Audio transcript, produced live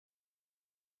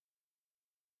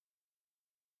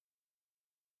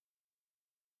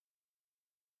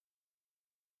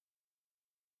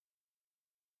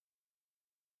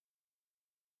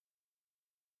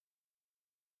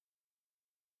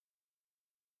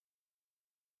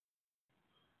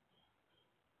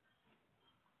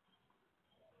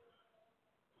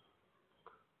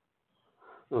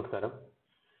നമസ്കാരം.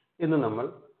 ഇന്ന് നമ്മൾ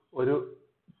ഒരു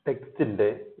ടെക്സ്റ്റിന്റെ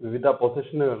വിവിധ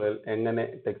പൊസിഷനുകളിൽ എങ്ങനെ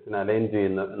ടെക്സ്റ്റിനെ അലൈൻ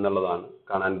ചെയ്യുന്നു എന്നുള്ളതാണ്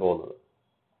കാണാൻ പോകുന്നത്.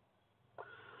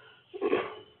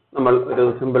 നമ്മൾ ഒരു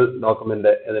സിമ്പിൾ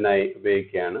ഡോക്യുമെന്റ് ഇതിനായി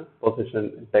ഉപയോഗിക്കുകയാണ്. Position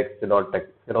text dot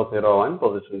Tex 001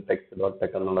 position text dot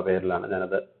tech എന്നുള്ള പേരിലാണ്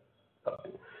ഞാനത്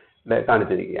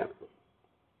കാണിച്ചിരിക്കുകയാണ്.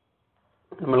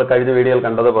 നമ്മൾ കഴിഞ്ഞ വീഡിയോയിൽ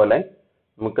കണ്ടതുപോലെ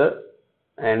നമുക്ക്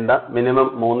വേണ്ട മിനിമം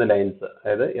 3 ലൈൻസ്,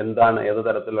 അതായത് എന്താണ്, ഏത്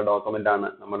തരത്തിലുള്ള ഡോക്യുമെന്റ് ആണ്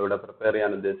നമ്മളിവിടെ പ്രിപ്പയർ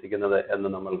ചെയ്യാൻ ഉദ്ദേശിക്കുന്നത് എന്ന്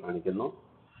നമ്മൾ കാണിക്കുന്നു.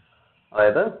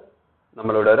 അതായത്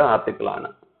നമ്മളിവിടെ ഒരു ആർട്ടിക്കിൾ ആണ്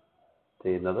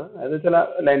ചെയ്യുന്നത്, അതായത് ചില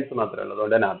ലൈൻസ് മാത്രമേ ഉള്ളൂ,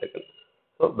 അതുകൊണ്ട് തന്നെ article.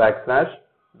 So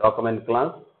 / document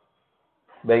class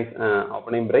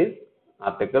opening brace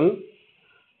article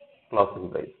closing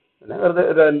brace, പിന്നെ വെറുതെ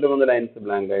 2-3 ലൈൻസ്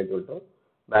ബ്ലാങ്ക് ആയിട്ട് വിട്ടു.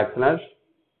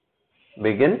 /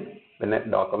 ബിഗിൻ, പിന്നെ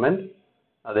ഡോക്യുമെന്റ്,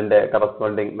 അതിന്റെ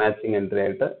കറസ്പോണ്ടിങ് മാച്ചിങ് എൻട്രി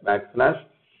ആയിട്ട് /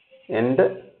 എൻഡ്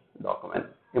ഡോക്യുമെന്റ്.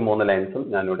 ഈ 3 ലൈൻസും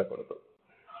ഞാനിവിടെ കൊടുത്തു.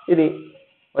 ഇനി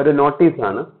ഒരു നോട്ടീസ്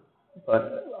ആണ്,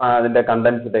 അതിന്റെ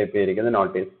കണ്ടന്റ്സ് ടൈപ്പ് ചെയ്തിരിക്കുന്ന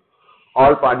notice.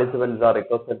 All participants are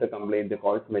requested to complete the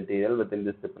course material within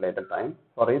the stipulated time.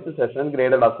 For each session,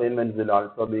 graded assignments will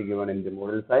also be given in the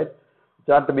Moodle site,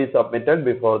 which are to be submitted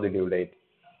before the due date.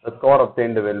 The score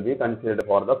obtained will be considered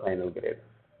for the final grade.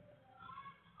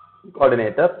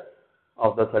 Coordinator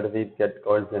of the certificate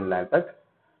course in LaTeX,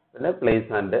 place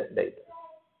and date.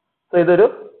 So ഇതൊരു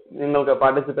നിങ്ങൾക്ക്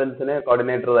പാർട്ടിസിപ്പൻസിന്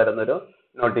coordinator തരുന്നൊരു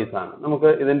നോട്ടീസാണ്.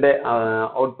 നമുക്ക് ഇതിന്റെ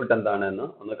output എന്താണെന്ന്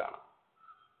ഒന്ന് കാണാം.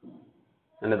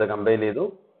 ഞാനിത് compile ചെയ്തു,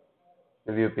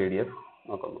 വ്യൂ PDF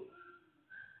നോക്കുന്നു.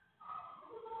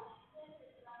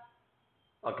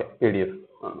 ഓക്കെ, PDF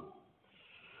ആണ്.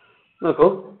 നോക്കൂ,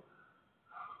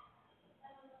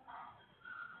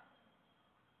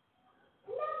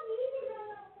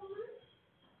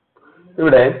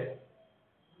 ഇവിടെ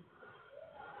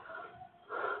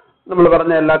നമ്മൾ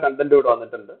പറഞ്ഞ എല്ലാ കണ്ടന്റും ഇവിടെ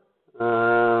വന്നിട്ടുണ്ട്,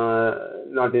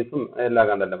 നോട്ടീസും എല്ലാ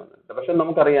കണ്ടന്റും വന്നിട്ടുണ്ട്. പക്ഷെ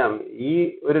നമുക്കറിയാം, ഈ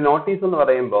ഒരു നോട്ടീസ് എന്ന്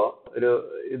പറയുമ്പോൾ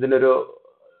ഇതിനൊരു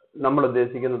നമ്മൾ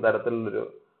ഉദ്ദേശിക്കുന്ന തരത്തിലുള്ളൊരു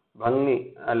ഭംഗി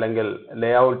അല്ലെങ്കിൽ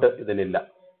ലേഔട്ട് ഇതിലില്ല.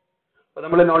 അപ്പൊ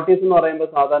നമ്മൾ നോട്ടീസ് എന്ന് പറയുമ്പോൾ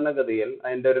സാധാരണഗതിയിൽ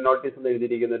അതിന്റെ ഒരു നോട്ടീസ് എന്ന്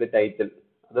എഴുതിയിരിക്കുന്ന ഒരു ടൈറ്റിൽ,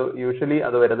 അത് യൂഷ്വലി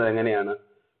അത് വരുന്നത് എങ്ങനെയാണ്,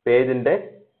 പേജിന്റെ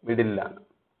മിഡിലാണ്.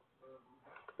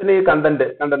 പിന്നെ ഈ കണ്ടന്റ്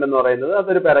എന്ന് പറയുന്നത്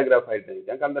അതൊരു പാരഗ്രാഫ് ആയിട്ട്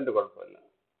ഇരിക്കാം, കണ്ടന്റ് കുഴപ്പമില്ല.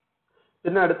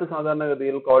 പിന്നെ അടുത്ത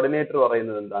സാധാരണഗതിയിൽ കോർഡിനേറ്റർ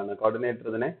പറയുന്നത് എന്താണ്, കോർഡിനേറ്റർ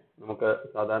ഇതിനെ നമുക്ക്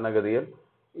സാധാരണഗതിയിൽ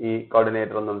ഈ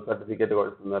കോർഡിനേറ്റർ എന്നും സർട്ടിഫിക്കറ്റ്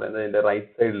കോഴ്സ് എന്ന് പറയുന്നത് അതിന്റെ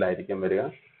റൈറ്റ് സൈഡിലായിരിക്കും വരിക.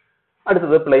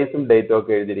 അടുത്തത് പ്ലേസും ഡേറ്റും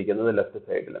ഒക്കെ എഴുതിയിരിക്കുന്നത് ലെഫ്റ്റ്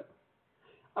സൈഡിലും.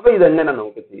 അപ്പൊ ഇതെങ്ങനെ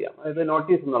നമുക്ക് ചെയ്യാം, അതായത്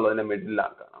നോട്ടീസ് എന്നുള്ളതിനെ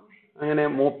മിഡിലാക്കണം. അങ്ങനെ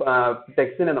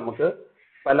ടെക്സ്റ്റിനെ നമുക്ക്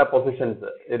പല പൊസിഷൻസ്,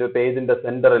 ഒരു പേജിന്റെ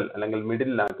സെന്ററിൽ അല്ലെങ്കിൽ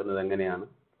മിഡിലാക്കുന്നത് എങ്ങനെയാണ്,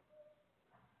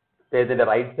 പേജിന്റെ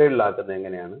റൈറ്റ് സൈഡിലാക്കുന്നത്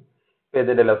എങ്ങനെയാണ്,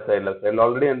 പേജിന്റെ ലെഫ്റ്റ് സൈഡിൽ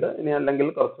ഓൾറെഡി ഉണ്ട്, ഇനി അല്ലെങ്കിൽ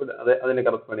കുറച്ചുകൂടി അതിന്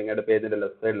കറസ്പോണ്ടിങ് ആയിട്ട് പേജിന്റെ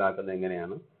ലെഫ്റ്റ് സൈഡിലാക്കുന്നത്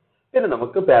എങ്ങനെയാണ്, പിന്നെ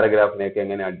നമുക്ക് പാരഗ്രാഫിനെയൊക്കെ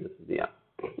എങ്ങനെ അഡ്ജസ്റ്റ് ചെയ്യാം,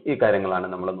 ഈ കാര്യങ്ങളാണ്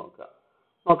നമ്മൾ നോക്കാം.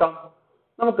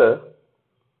 നമുക്ക്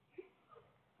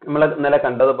നമ്മൾ ഇന്നലെ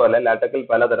കണ്ടതുപോലെ ലാറ്റക്സിൽ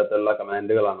പലതരത്തിലുള്ള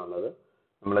കമാൻഡുകളാണുള്ളത്.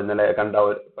 നമ്മൾ ഇന്നലെ കണ്ട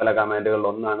പല കമാൻഡുകളിൽ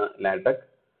ഒന്നാണ് ലാറ്റക്സ്.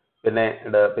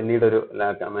 പിന്നീട് ഒരു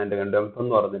കമാൻഡ് കണ്ടു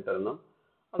എന്ന് പറഞ്ഞിട്ടിരുന്നു.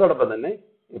 അതോടൊപ്പം തന്നെ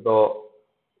ഇപ്പോ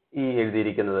ഈ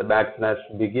എഴുതിയിരിക്കുന്നത്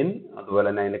 /begin, അതുപോലെ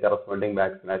തന്നെ അതിന്റെ കറസ്പോണ്ടിങ്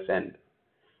 /end.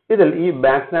 ഇതിൽ ഈ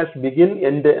 /begin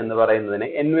end എന്ന് പറയുന്നതിനെ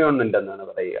എൻവയോൺമെന്റ് എന്നാണ്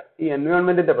പറയുക. ഈ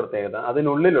എൻവയോൺമെന്റിന്റെ പ്രത്യേകത,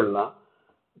 അതിനുള്ളിലുള്ള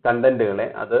കണ്ടന്റുകളെ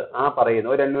അത് ആ പറയുന്ന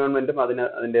ഒരു എൻവയോൺമെന്റും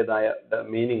അതിൻ്റെതായ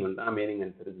മീനിങ് ഉണ്ട്, ആ മീനിങ്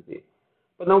അനുസരിച്ച് ചെയ്യും.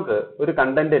 അപ്പൊ നമുക്ക് ഒരു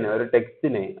കണ്ടന്റിനെ, ഒരു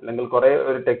ടെക്സ്റ്റിനെ അല്ലെങ്കിൽ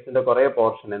ഒരു ടെക്സ്റ്റിന്റെ കുറെ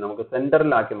പോർഷനെ നമുക്ക്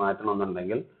സെന്ററിലാക്കി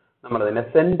മാറ്റണമെന്നുണ്ടെങ്കിൽ നമ്മൾ അതിനെ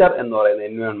സെന്റർ എന്ന് പറയുന്ന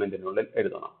എൻവയോൺമെന്റിനുള്ളിൽ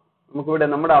എഴുതണം. നമുക്കിവിടെ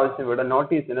നമ്മുടെ ആവശ്യം ഇവിടെ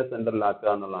നോട്ടീസിനെ സെന്ററിലാക്കുക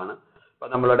എന്നുള്ളതാണ്. അപ്പൊ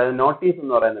നമ്മളുടെ നോട്ടീസ്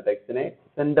എന്ന് പറയുന്ന ടെക്സ്റ്റിനെ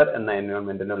സെന്റർ എന്ന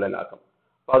എൻവയോൺമെന്റിനുള്ളിലാക്കും.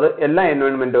 അപ്പൊ അത് എല്ലാ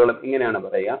എൻവയോൺമെന്റുകളും ഇങ്ങനെയാണ്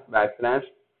പറയുക: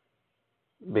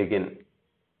 /begin,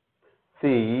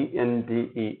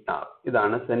 CENTER.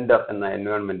 ഇതാണ് സെന്റർ എന്ന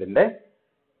എൻവയോൺമെന്റിന്റെ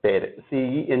പേര്.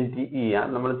 CENTER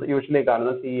നമ്മൾ യൂഷ്വലി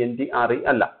കാണുന്ന CENTRE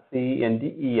അല്ല,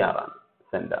 CENTER ആണ്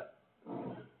സെന്റർ.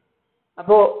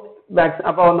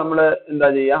 അപ്പോ നമ്മൾ എന്താ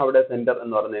ചെയ്യുക, അവിടെ സെന്റർ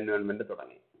എന്ന് പറയുന്ന എൻവയോൺമെന്റ്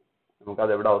തുടങ്ങി.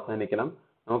 നമുക്കത് എവിടെ അവസാനിക്കണം,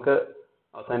 നമുക്ക്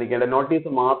അവസാനിക്കേണ്ട നോട്ടീസ്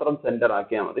മാത്രം സെന്റർ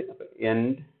ആക്കിയാൽ മതി. അപ്പൊ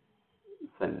എൻഡ്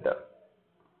സെന്റർ.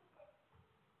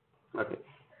 ഓക്കെ,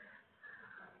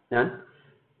 ഞാൻ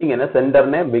ഇങ്ങനെ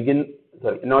സെന്ററിനെ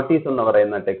നോട്ടീസ് എന്ന്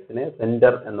പറയുന്ന ടെക്സ്റ്റിനെ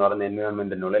സെന്റർ എന്ന് പറയുന്ന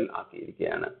എൻവയോൺമെന്റിനുള്ളിൽ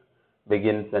ആക്കിയിരിക്കുകയാണ്.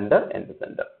 Begin centre, end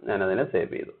centre. ഞാൻ അതിനെ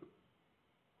സേവ് ചെയ്തു.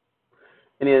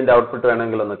 ഇനി ഇതിന്റെ ഔട്ട്പുട്ട്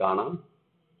വേണമെങ്കിൽ ഒന്ന് കാണാം.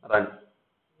 Run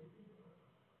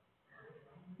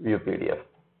view PDF.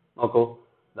 നോക്കൂ,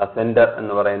 സെന്റർ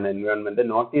എന്ന് പറയുന്ന എൻവയോൺമെന്റ്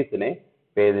നോട്ടീസിനെ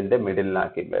പേജിന്റെ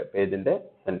മിഡിലാക്കി, പേജിന്റെ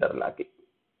സെന്ററിലാക്കി.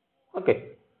 ഓക്കെ,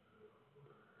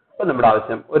 അപ്പൊ നമ്മുടെ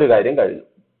ആവശ്യം ഒരു കാര്യം കഴിഞ്ഞു.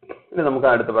 ഇനി നമുക്ക്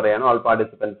അടുത്ത് പറയാൻ all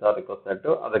participants R requested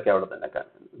to, അതൊക്കെ അവിടെ തന്നെ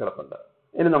കിടപ്പുണ്ട്.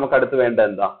 ഇനി നമുക്ക് അടുത്ത് വേണ്ട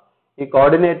എന്താ, ഈ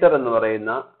കോർഡിനേറ്റർ എന്ന്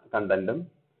പറയുന്ന കണ്ടന്റും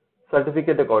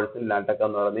സർട്ടിഫിക്കറ്റ് കോഴ്സിൽ ലാറ്റക്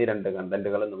എന്ന് പറയുന്ന ഈ 2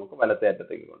 കണ്ടന്റുകളും നമുക്ക് വലത്തേ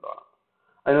അറ്റത്തേക്ക് കൊണ്ടുപോകണം.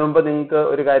 അതിനു മുമ്പ് നിങ്ങൾക്ക്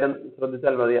ഒരു കാര്യം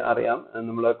ശ്രദ്ധിച്ചാൽ മതി, അറിയാം,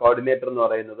 നമ്മൾ കോർഡിനേറ്റർ എന്ന്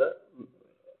പറയുന്നത്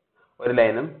ഒരു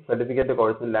ലൈനും സർട്ടിഫിക്കറ്റ്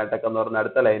കോഴ്സിൽ ലാറ്റക് എന്ന് പറയുന്ന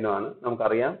അടുത്ത ലൈനുമാണ്.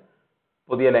 നമുക്കറിയാം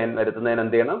പുതിയ ലൈൻ വരുത്തുന്നതിന്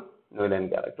എന്ത് ചെയ്യണം, ന്യൂ ലൈൻ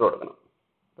ക്യാരക്ടർ കൊടുക്കണം.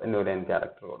 ന്യൂ ലൈൻ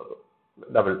ക്യാരക്ടർ കൊടുത്തു,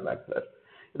 ഡബിൾ ബാക്ക്സ്ലാഷ്.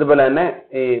 ഇതുപോലെ തന്നെ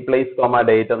ഈ പ്ലേസ് കോമ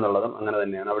ഡേറ്റ് എന്നുള്ളതും അങ്ങനെ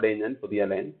തന്നെയാണ്. അവിടെയും ഞാൻ പുതിയ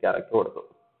ലൈൻ ക്യാരക്ടർ കൊടുത്തു.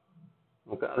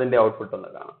 നമുക്ക് അതിന്റെ ഔട്ട്പുട്ട് ഒന്ന്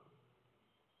കാണാം.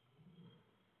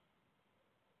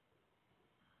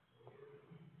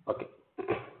 ഓക്കെ,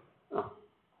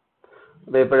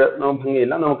 അപ്പൊ ഇപ്പോഴും നമുക്ക്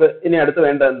ഭംഗിയില്ല. നമുക്ക് ഇനി അടുത്ത്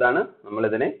വേണ്ടത് എന്താണ്, നമ്മൾ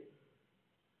ഇതിനെ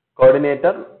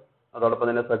കോർഡിനേറ്റർ അതോടൊപ്പം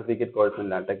തന്നെ സർട്ടിഫിക്കറ്റ് കോഴ്സ്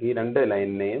ലാറ്റക് ഈ 2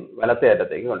 ലൈനിനെയും വലത്തേ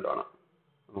അറ്റത്തേക്ക് കൊണ്ടുപോകണം.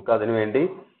 നമുക്ക് അതിനുവേണ്ടി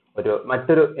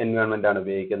മറ്റൊരു എൻവയോൺമെന്റ് ആണ്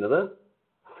ഉപയോഗിക്കുന്നത്,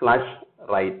 ഫ്ലാഷ്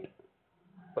റൈറ്റ്.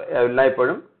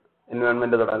 എല്ലായ്പ്പോഴും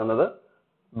എൻവയോൺമെന്റ് തുടങ്ങുന്നത്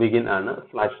ബിഗിൻ ആണ്,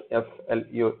 flash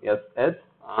FLUSHRIGHT,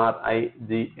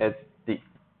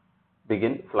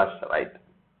 begin flash right.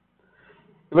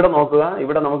 ഇവിടെ നോക്കുക,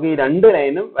 ഇവിടെ നമുക്ക് ഈ 2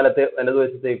 ലൈനും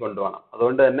വലതുവശത്തേക്ക് കൊണ്ടുപോകണം.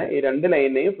 അതുകൊണ്ട് തന്നെ ഈ 2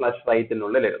 ലൈനെയും ഫ്ലാഷ്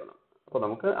റൈറ്റിനുള്ളിൽ എഴുതണം. അപ്പൊ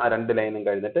നമുക്ക് ആ 2 ലൈനും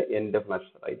കഴിഞ്ഞിട്ട് എൻഡ് ഫ്ലാഷ്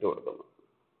റൈറ്റ് കൊടുക്കുന്നു,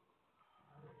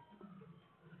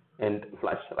 end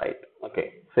flash right. Okay,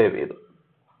 save ചെയ്തു.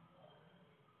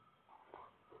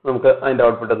 നമുക്ക് അതിന്റെ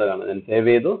ഔട്ട്പുട്ട് എന്താ കാണുന്നത്, ഞാൻ സേവ്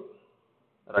ചെയ്തു,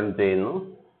 റൺ ചെയ്യുന്നു,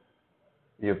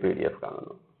 വ്യൂ PDF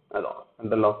കാണുന്നു. അതോ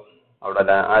ഉണ്ടല്ലോ,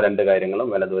 അവിടെ ആ 2 കാര്യങ്ങളും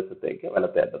വലതുവശത്തേക്ക്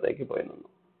വലത്തേ അറ്റത്തേക്ക് പോയി നിന്നു.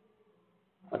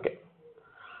 ഓക്കെ,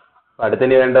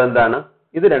 അടുത്തിനി വേണ്ടത് എന്താണ്,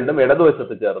 ഇത് രണ്ടും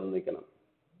ഇടതുവശത്ത് ചേർന്ന് നിൽക്കണം.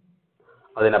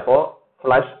 അതിനപ്പോ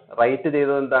ഫ്ലഷ് റൈറ്റ്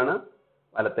ചെയ്തത് എന്താണ്,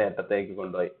 വലത്തേ അറ്റത്തേക്ക്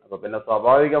കൊണ്ടുപോയി. അപ്പൊ പിന്നെ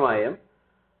സ്വാഭാവികമായും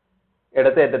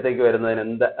ഇടത്തേ അറ്റത്തേക്ക് വരുന്നതിന്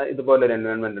ഇതുപോലെ ഒരു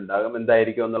എൻവയോൺമെന്റ് ഉണ്ടാകും.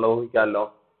 എന്തായിരിക്കും എന്നുള്ള ഊഹിക്കാമല്ലോ.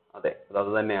 അതെ,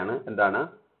 അത് തന്നെയാണ്. എന്താണ്,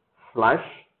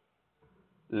 flush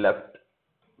left,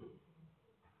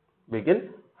 begin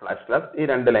flush left. ഈ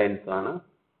 2 ലൈൻസ് ആണ്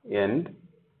end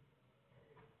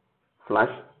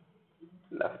flush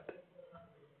left.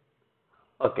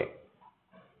 Okay,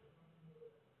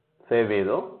 save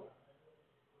ചെയ്തു,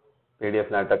 PDF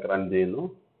ലാറ്റക് റൺ ചെയ്യുന്നു,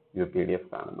 വ്യൂ PDF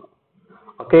കാണുന്നു.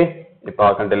 ഓക്കെ, ഇപ്പൊ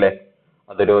കണ്ടില്ലേ,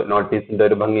 അതൊരു നോട്ടീസിന്റെ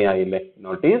ഒരു ഭംഗിയായില്ലേ.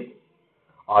 Notice,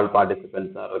 all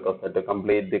participants are requested to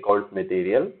complete the course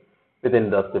material within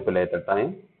the stipulated time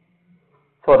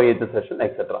for each session,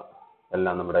 etc.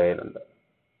 എല്ലാം നമ്മുടെ കയ്യിലുണ്ട്.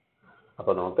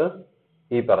 അപ്പൊ നമുക്ക്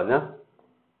ഈ പറഞ്ഞ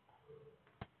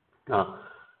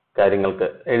കാര്യങ്ങൾക്ക്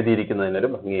എഴുതിയിരിക്കുന്നതിനൊരു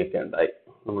ഭംഗിയൊക്കെ ഉണ്ടായി.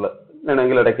 നമ്മൾ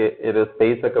വേണമെങ്കിൽ ഇടയ്ക്ക് ഒരു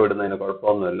സ്പേസ് ഒക്കെ വിടുന്നതിന്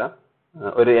കുഴപ്പമൊന്നുമില്ല.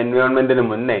 ഒരു എൻവയോൺമെന്റിന്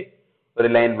മുന്നേ ഒരു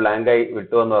ലൈൻ ബ്ലാങ്ക് ആയി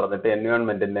വിട്ടു എന്ന് പറഞ്ഞിട്ട്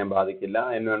എൻവയോൺമെന്റിനെ ബാധിക്കില്ല.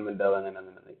 എൻവയോൺമെന്റ് അത് അങ്ങനെ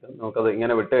നിൽക്കും. നമുക്കത്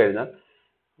ഇങ്ങനെ വിട്ടു കഴിഞ്ഞാൽ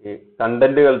ഈ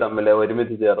കണ്ടന്റുകൾ തമ്മിൽ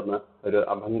ഒരുമിച്ച് ചേർന്ന് ഒരു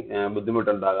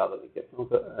ബുദ്ധിമുട്ടുണ്ടാകാതെ നിൽക്കും.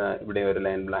 നമുക്ക് ഇവിടെ ഒരു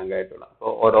ലൈൻ ബ്ലാങ്ക് ആയിട്ടുള്ള,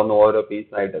 അപ്പോൾ ഓരോന്നും ഓരോ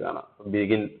പീസായിട്ട് കാണാം.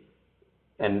 ബിഗിൻ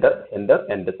എൻഡർ, സെന്റർ,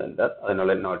 എൻഡ് സെന്റർ,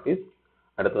 അതിനുള്ള നോട്ടീസ്.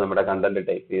 അടുത്ത് നമ്മുടെ കണ്ടന്റ്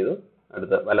ടൈപ്പ് ചെയ്തു.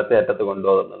 അടുത്ത് വലത്തേ അറ്റത്ത്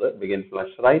കൊണ്ടുപോകുന്നത് begin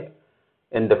flush right,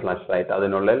 end flush right,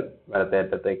 അതിനുള്ളിൽ വലത്തേ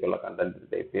അറ്റത്തേക്കുള്ള കണ്ടന്റ്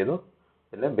ടൈപ്പ് ചെയ്തു.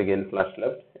 പിന്നെ begin flush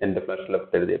left, end flush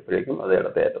left എഴുതിയപ്പോഴേക്കും അത്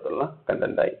ഇടത്തേ അറ്റത്തുള്ള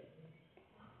കണ്ടന്റ് ആയി.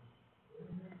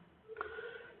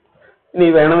 ഇനി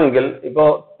വേണമെങ്കിൽ ഇപ്പോ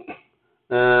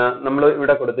നമ്മൾ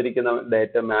ഇവിടെ കൊടുത്തിരിക്കുന്ന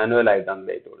ഡേറ്റ് മാനുവൽ ആയിട്ടാണ്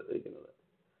ഡേറ്റ് കൊടുത്തിരിക്കുന്നത്.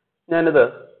 ഞാനിത്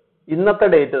ഇന്നത്തെ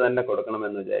ഡേറ്റ് തന്നെ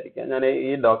കൊടുക്കണമെന്ന് വിചാരിക്കുക. ഞാൻ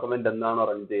ഈ ഡോക്യുമെന്റ് എന്താണോ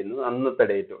റൺ ചെയ്യുന്നത് അന്നത്തെ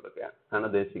ഡേറ്റ് കൊടുക്കുകയാണ്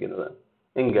ഉദ്ദേശിക്കുന്നത്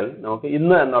എങ്കിൽ നമുക്ക്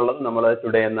ഇന്ന് എന്നുള്ളത് നമ്മൾ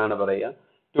ടുഡേ എന്നാണ് പറയുക.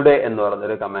 ടുഡേ എന്ന്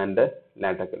പറഞ്ഞൊരു കമാൻഡ്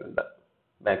ലാറ്റക്കിലുണ്ട്,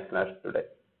 \today.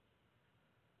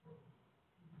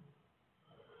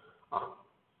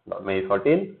 May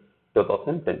 14,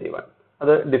 2021.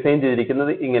 അത് ഡിഫൈൻ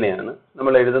ചെയ്തിരിക്കുന്നത് ഇങ്ങനെയാണ്.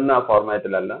 നമ്മൾ എഴുതുന്ന ആ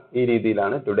ഫോർമാറ്റിലല്ല, ഈ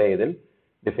രീതിയിലാണ് ടുഡേ ഇതിൽ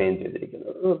ഡിഫൈൻ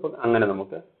ചെയ്തിരിക്കുന്നത്. അങ്ങനെ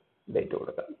നമുക്ക് ഡേറ്റ്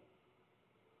കൊടുക്കാം.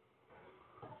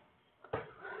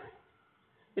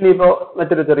 ഇനിയിപ്പോ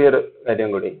മറ്റൊരു ചെറിയൊരു കാര്യം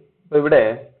കൂടി. ഇപ്പൊ ഇവിടെ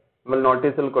നമ്മൾ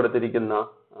നോട്ടീസിൽ കൊടുത്തിരിക്കുന്ന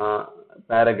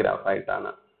പാരഗ്രാഫ്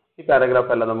ആയിട്ടാണ്. ഈ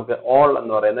പാരഗ്രാഫ് അല്ല, നമുക്ക് ഓൾ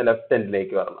എന്ന് പറയുന്ന ലെഫ്റ്റ്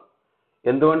എൻഡിലേക്ക് വരണം.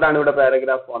 എന്തുകൊണ്ടാണ് ഇവിടെ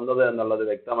പാരഗ്രാഫ് വന്നത് എന്നുള്ളത്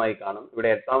വ്യക്തമായി കാണും. ഇവിടെ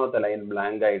 8ാമത്തെ ലൈൻ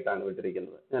ബ്ലാങ്ക് ആയിട്ടാണ്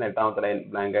വിട്ടിരിക്കുന്നത്. ഞാൻ 8ാമത്തെ ലൈൻ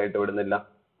ബ്ലാങ്ക് ആയിട്ട് വിടുന്നില്ല.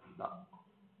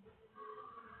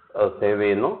 സേവ്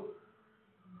ചെയ്യുന്നു,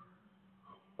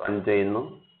 റൺ ചെയ്യുന്നു,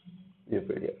 വ്യൂ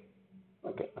PDF.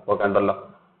 ഓക്കെ, അപ്പോൾ കണ്ടല്ലോ,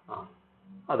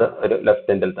 അത് ഒരു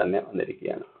ലെഫ്റ്റ് എൻഡിൽ തന്നെ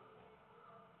വന്നിരിക്കുകയാണ്.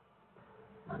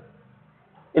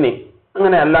 ഇനി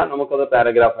അങ്ങനെയല്ല, നമുക്കത്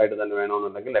പാരഗ്രാഫ് ആയിട്ട് തന്നെ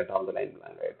വേണമെന്നുണ്ടെങ്കിൽ 8ാമത്തെ ലൈൻ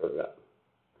ബ്ലാങ്ക് ആയിട്ട് വിടുക.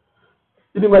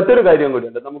 ഇനി മറ്റൊരു കാര്യം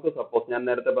കൂടിയുണ്ട്. നമുക്ക് സപ്പോസ് ഞാൻ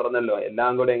നേരത്തെ പറഞ്ഞല്ലോ,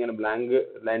 എല്ലാം കൂടെ ഇങ്ങനെ ബ്ലാങ്ക്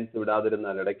ലൈൻസ്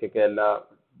വിടാതിരുന്നാൽ ഇടയ്ക്കൊക്കെ എല്ലാ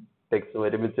ടെക്സ്റ്റും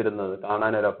ഒരുമിച്ചിരുന്നത്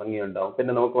കാണാനൊരു അഭംഗി ഉണ്ടാവും.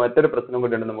 പിന്നെ നമുക്ക് മറ്റൊരു പ്രശ്നം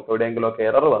കൂടിയുണ്ട്, നമുക്ക് എവിടെയെങ്കിലും ഒക്കെ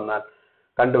എറർ വന്നാൽ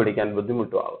കണ്ടുപിടിക്കാൻ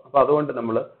ബുദ്ധിമുട്ടുമാകും. അപ്പൊ അതുകൊണ്ട്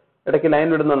നമ്മൾ ഇടയ്ക്ക് ലൈൻ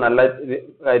വിടുന്ന നല്ല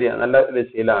കാര്യമാണ്, നല്ല ഒരു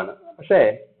ശീലമാണ്. പക്ഷേ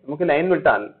നമുക്ക് ലൈൻ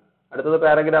വിട്ടാൽ അടുത്തത്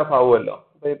പാരഗ്രാഫ് ആവുമല്ലോ.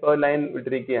 അപ്പൊ ഇപ്പോൾ ലൈൻ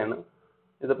വിട്ടിരിക്കുകയാണ്,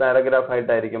 ഇത് പാരഗ്രാഫ്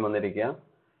ആയിട്ടായിരിക്കും വന്നിരിക്കുക.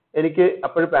 എനിക്ക്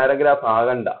അപ്പോഴും പാരഗ്രാഫ്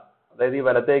ആകണ്ട, അതായത് ഈ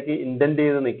വലത്തേക്ക് ഇൻഡന്റ്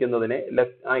ചെയ്ത് നിൽക്കുന്നതിനെ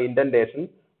ആ ഇൻഡന്റേഷൻ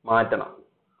മാറ്റണം.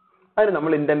 അതിന്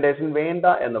നമ്മൾ ഇൻഡന്റേഷൻ വേണ്ട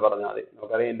എന്ന് പറഞ്ഞാൽ മതി.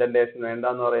 നമുക്കറിയാം ഇൻഡന്റേഷൻ വേണ്ട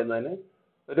എന്ന് പറയുന്നതിന്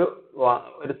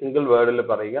ഒരു സിംഗിൾ വേർഡിൽ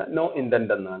പറയുക നോ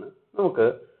ഇൻഡന്റ് എന്നാണ്. നമുക്ക്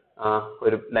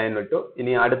ഒരു ലൈൻ വിട്ടു,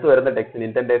 ഇനി അടുത്ത് വരുന്ന ടെക്സ്റ്റിന്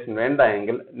ഇൻഡന്റേഷൻ വേണ്ട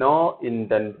എങ്കിൽ നോ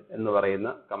ഇൻഡന്റ് എന്ന് പറയുന്ന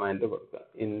കമാൻഡ് കൊടുക്കുക.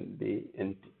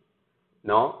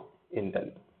 No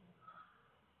indent.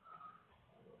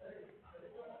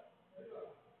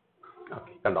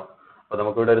 ഓക്കെ, കണ്ടോ? അപ്പൊ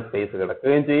നമുക്കിവിടെ ഒരു സ്പേസ്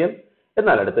കിടക്കുകയും ചെയ്യും,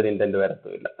 എന്നാൽ അടുത്തൊരു ഇൻഡന്റ്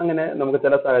വരത്തുമില്ല. അങ്ങനെ നമുക്ക്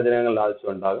ചില സാഹചര്യങ്ങളിൽ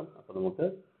ആവശ്യമുണ്ടാകും, അപ്പൊ നമുക്ക്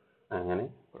അങ്ങനെ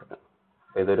കൊടുക്കാം.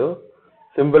 അപ്പൊ ഇതൊരു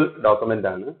സിമ്പിൾ ഡോക്യുമെന്റ്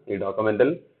ആണ്. ഈ ഡോക്യുമെന്റിൽ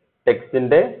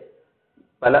ടെക്സ്റ്റിന്റെ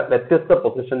പല വ്യത്യസ്ത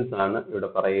പൊസിഷൻസ് ആണ് ഇവിടെ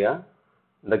പറയുക.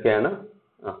 എന്തൊക്കെയാണ്?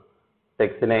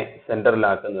 ടെക്സ്റ്റിനെ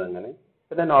സെന്ററിലാക്കുന്നത് എങ്ങനെ,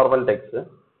 പിന്നെ നോർമൽ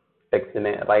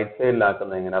ടെക്സ്റ്റിനെ റൈറ്റ്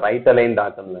സൈഡിലാക്കുന്നത് എങ്ങനെ, റൈറ്റ് അലൈൻഡ്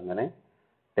ആക്കുന്നത് എങ്ങനെ,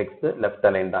 ടെക്സ്റ്റ് ലെഫ്റ്റ്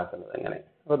അലൈൻഡ് ആക്കുന്നത് എങ്ങനെ.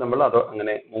 അപ്പൊ നമ്മൾ അത്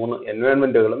അങ്ങനെ 3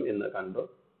 എൻവയോൺമെന്റുകളും ഇന്ന് കണ്ടു.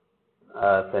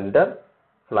 Centre,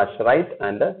 flush right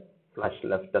and flush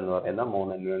left എന്ന് പറയുന്ന 3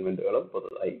 എൻവയോൺമെന്റുകളും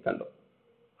പുതുതായി കണ്ടു.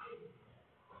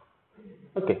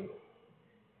 ഓക്കെ,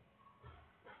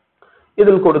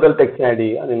 ഇതിൽ കൂടുതൽ ടെക്സ്റ്റ് ആഡ്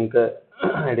ചെയ്യുക. നിങ്ങൾക്ക്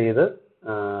ആഡ് ചെയ്ത്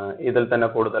ഇതിൽ തന്നെ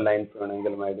കൂടുതൽ ലൈൻസ്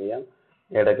വേണമെങ്കിലും ആഡ് ചെയ്യാം.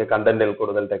 ഇടയ്ക്ക് കണ്ടന്റിൽ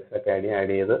കൂടുതൽ ടെക്സ്റ്റ് ഒക്കെ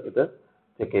ആഡ് ചെയ്ത് ഇത്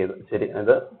ചെക്ക് ചെയ്ത് ശരി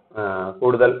ഇത്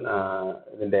കൂടുതൽ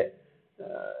ഇതിന്റെ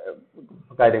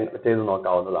കാര്യങ്ങൾ ചെയ്ത്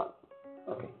നോക്കാവുന്നതാണ്.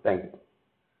 Okay, thank you.